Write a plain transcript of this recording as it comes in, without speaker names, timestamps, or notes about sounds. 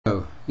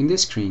In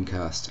this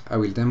screencast, I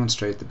will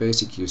demonstrate the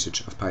basic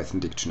usage of Python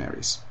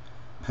dictionaries.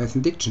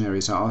 Python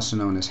dictionaries are also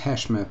known as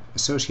hashmap,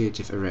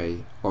 associative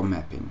array, or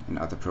mapping in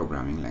other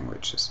programming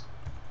languages.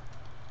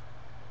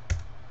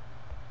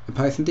 A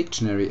Python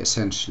dictionary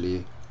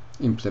essentially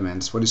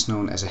implements what is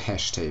known as a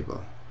hash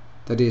table.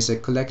 That is a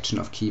collection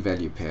of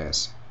key-value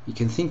pairs. You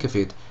can think of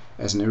it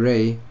as an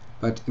array,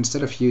 but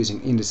instead of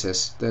using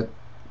indices, the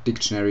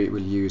dictionary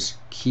will use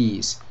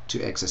keys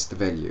to access the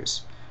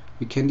values.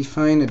 We can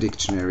define a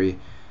dictionary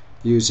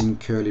using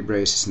curly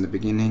braces in the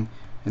beginning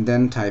and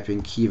then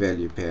typing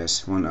key-value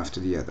pairs one after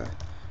the other.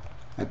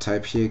 I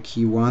type here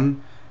key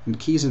 1, and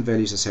keys and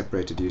values are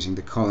separated using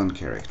the colon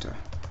character.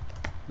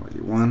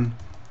 Value 1,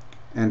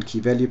 and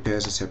key-value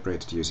pairs are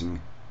separated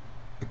using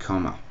a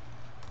comma.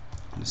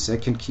 The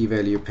second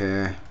key-value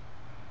pair,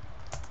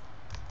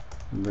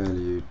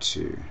 value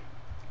 2.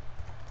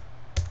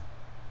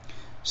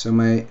 So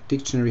my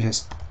dictionary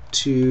has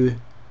two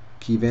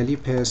key-value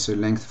pairs, so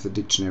length of the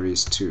dictionary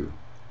is 2.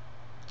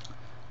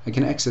 I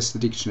can access the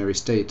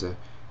dictionary's data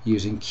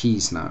using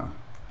keys now.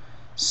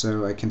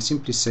 So I can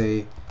simply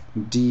say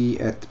d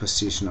at the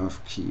position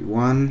of key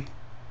 1,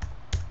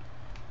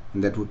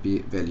 and that would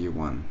be value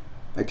 1.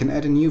 I can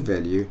add a new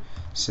value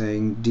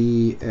saying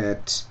d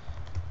at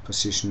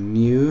position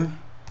new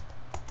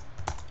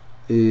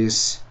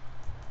is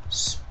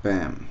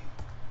spam.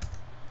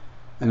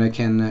 And I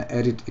can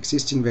edit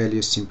existing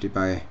values simply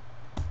by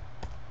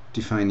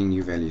defining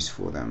new values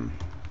for them.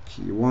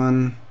 Key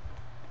 1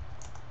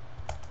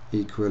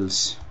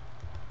 equals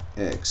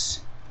x.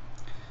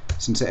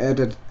 Since I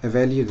added a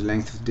value, the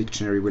length of the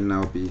dictionary will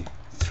now be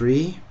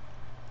 3,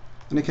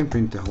 and I can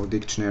print the whole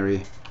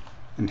dictionary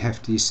and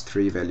have these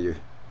three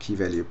key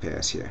value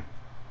pairs here.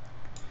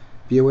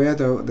 Be aware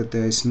though that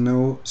there is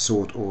no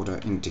sort order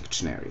in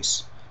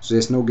dictionaries, so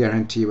there's no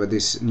guarantee where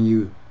this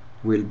new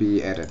will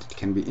be added. It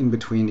can be in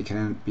between, it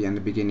can be in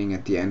the beginning,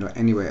 at the end, or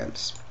anywhere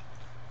else.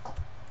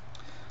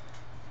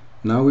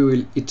 Now we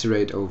will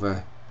iterate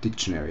over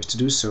dictionaries. To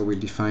do so, we'll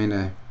define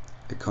a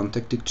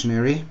contact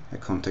dictionary, a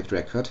contact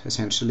record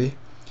essentially,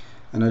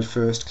 and I'll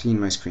first clean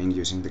my screen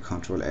using the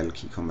Ctrl-L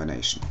key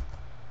combination.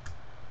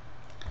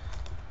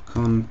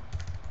 Contact,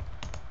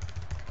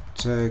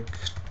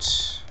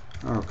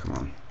 oh come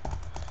on,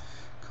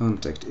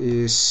 contact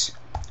is,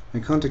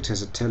 my contact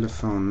has a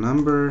telephone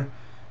number,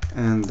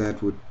 and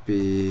that would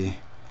be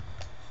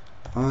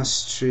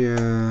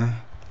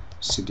Austria,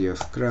 city of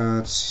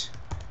Graz,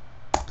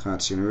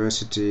 Graz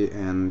University,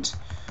 and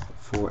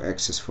 4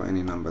 access for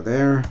any number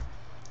there.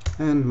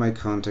 And my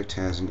contact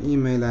has an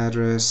email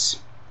address,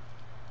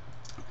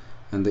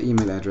 and the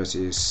email address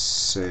is,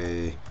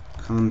 say,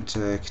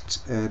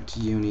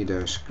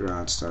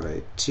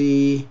 contact@uni-graz.at,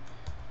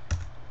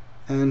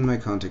 and my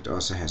contact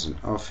also has an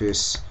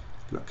office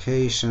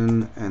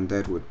location, and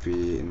that would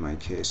be, in my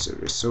case, the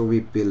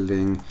Resovi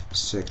building,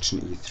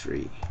 section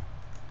E3.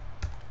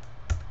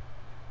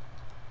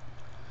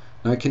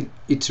 Now I can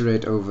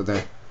iterate over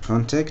the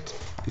contact.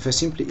 If I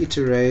simply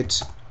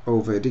iterate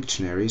over a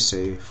dictionary,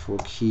 say for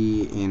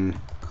key in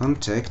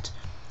contact,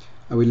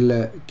 I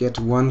will get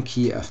one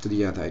key after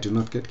the other. I do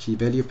not get key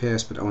value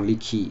pairs, but only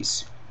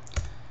keys.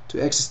 To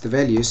access the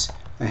values,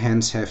 I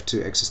hence have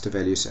to access the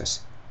values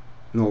as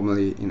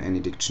normally in any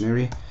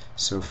dictionary.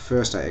 So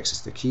first I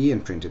access the key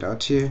and print it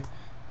out here,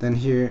 then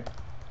here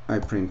I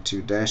print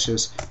 2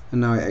 dashes,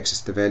 and now I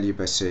access the value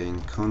by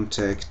saying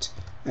contact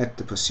at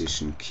the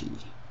position key.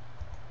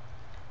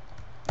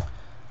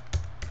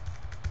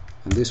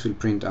 And this will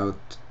print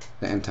out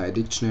the entire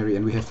dictionary,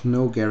 and we have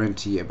no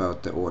guarantee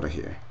about the order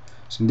here.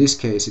 So in this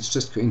case, it's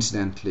just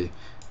coincidentally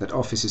that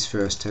office is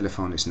first,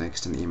 telephone is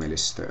next, and email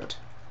is third.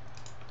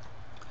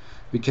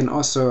 We can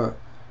also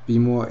be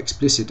more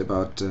explicit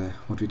about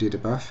what we did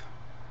above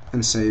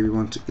and say we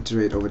want to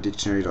iterate over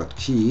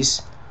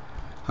dictionary.keys.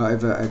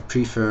 However, I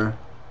prefer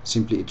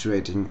simply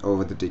iterating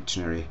over the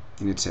dictionary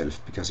in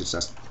itself because it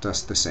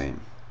does the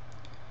same.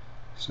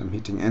 So I'm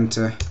hitting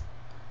enter,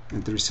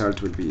 and the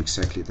result will be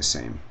exactly the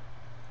same.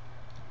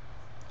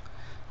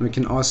 We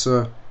can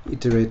also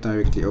iterate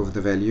directly over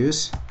the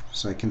values,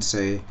 so I can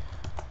say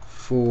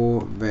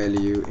for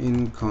value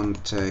in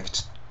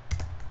contact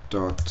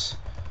dot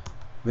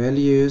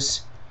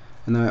values,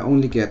 and now I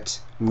only get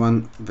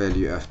one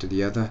value after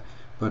the other,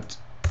 but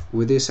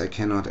with this I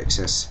cannot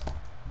access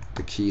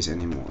the keys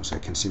anymore, so I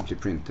can simply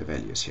print the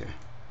values here.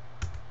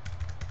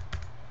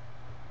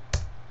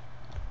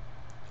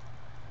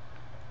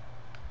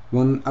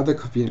 One other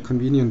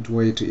convenient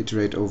way to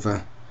iterate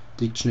over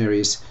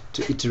dictionaries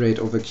to iterate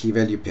over key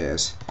value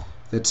pairs.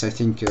 That's, I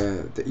think,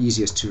 the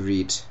easiest to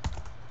read.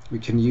 We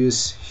can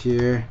use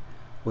here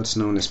what's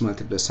known as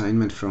multiple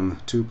assignment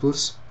from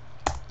tuples.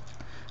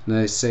 And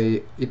I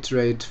say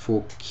iterate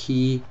for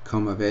key,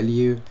 comma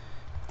value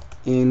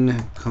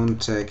in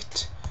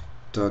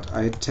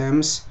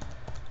contact.items.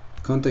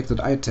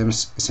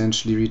 Contact.items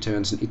essentially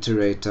returns an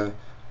iterator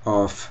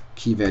of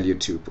key value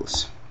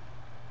tuples.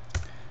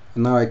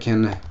 And now I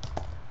can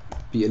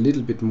be a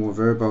little bit more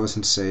verbose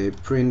and say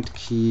print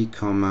key,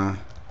 comma,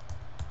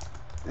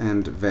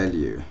 and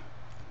value.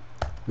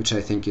 which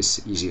I think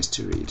is easiest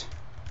to read.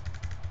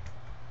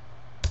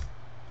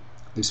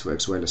 This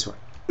works well as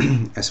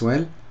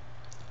well.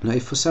 Now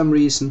if for some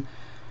reason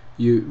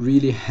you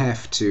really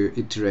have to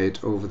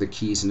iterate over the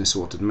keys in a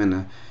sorted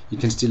manner, you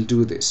can still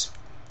do this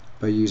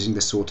by using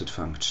the sorted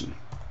function.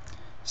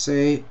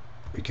 Say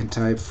we can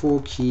type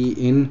for key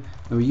in.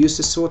 Now we use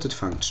the sorted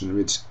function,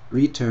 which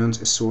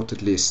returns a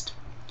sorted list.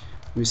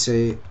 We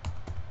say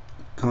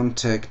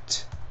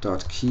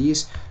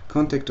contact.keys.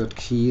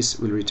 Contact.keys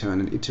will return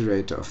an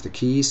iterator of the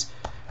keys,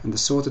 and the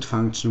sorted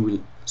function will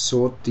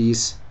sort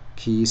these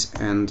keys,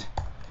 and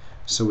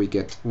so we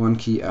get one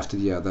key after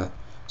the other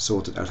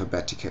sorted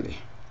alphabetically.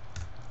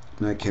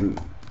 And I can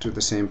do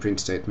the same print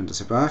statement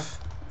as above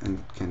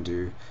and can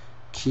do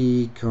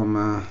key,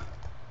 comma,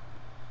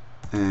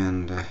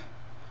 and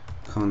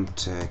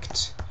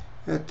contact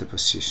at the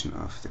position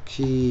of the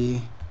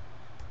key,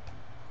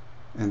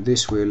 and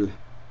this will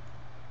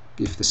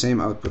give the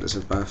same output as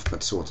above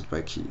but sorted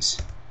by keys.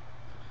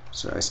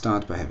 So I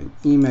start by having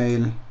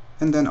email,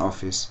 and then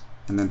office,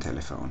 and then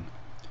telephone.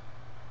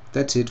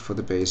 That's it for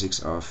the basics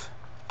of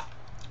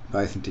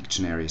Python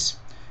dictionaries.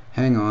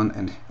 Hang on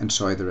and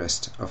enjoy the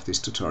rest of this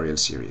tutorial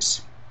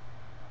series.